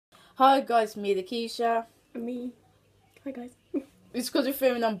Hi guys, me the Keisha. And me. Hi guys. It's because we're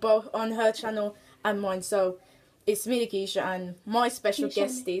filming on both on her channel and mine, so it's me the Keisha and my special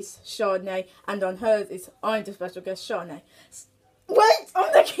guest is Chardonnay, and on hers I'm the special guest Chardonnay. Wait,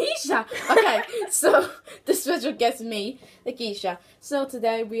 I'm the Keisha. Okay, so the special guest me, the Keisha. So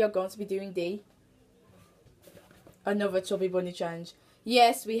today we are going to be doing another Chubby Bunny challenge.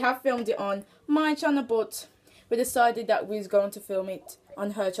 Yes, we have filmed it on my channel, but we decided that we was going to film it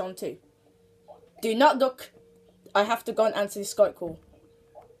on her channel too. Do not look. I have to go and answer this Skype call.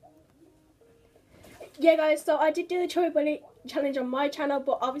 Yeah guys, so I did do the Chubby Bunny challenge on my channel,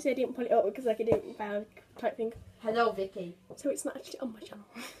 but obviously I didn't put it up because like I didn't fail type thing. Hello Vicky. So it's not actually on my channel.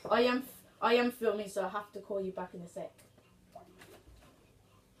 I am filming, so I have to call you back in a sec.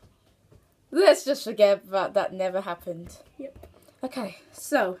 Let's just forget about that never happened. Yep. Okay,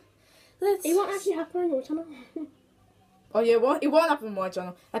 so let's. It won't actually happen on your channel. Oh yeah, it won't happen on my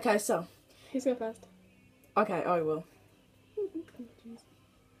channel. Okay, so. Who's going first? Okay, I will.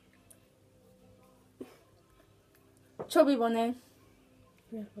 Chubby Bunny.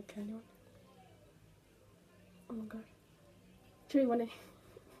 Yeah, okay, anyone? Oh my god. Chubby Bunny.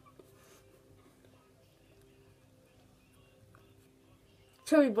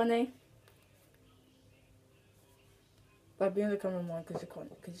 Chubby Bunny. But be on the camera more because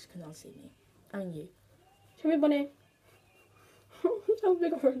you cannot see me. I mean you. Chubby Bunny. How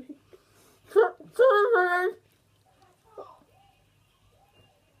big already?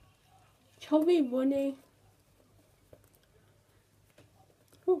 Chubby Bunny.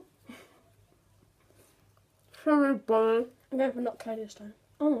 Oh. Chubby Bunny. I'm going for not clay this time.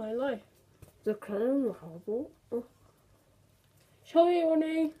 Oh my life. The clown was horrible. Oh. Chubby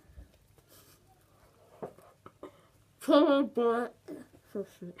Bunny. Chubby Bunny. So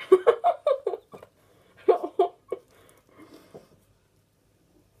sweet.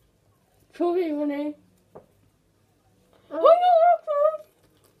 Chubby Bunny. Oh no!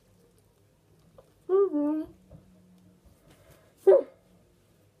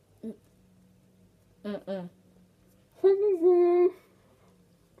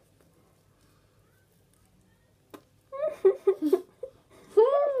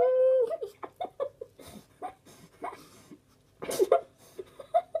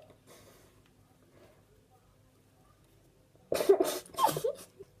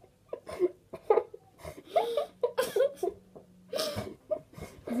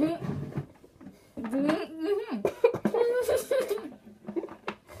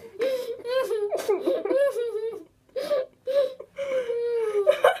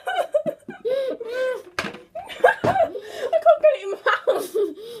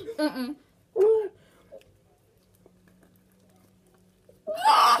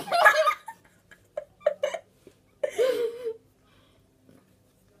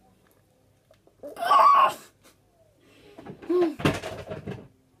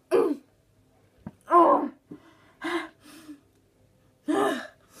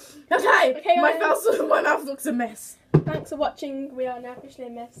 Okay, my mouth looks a mess. Thanks for watching. We are now officially a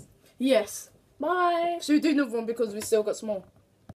mess. Yes. Bye. Should we do another one because we still got some more?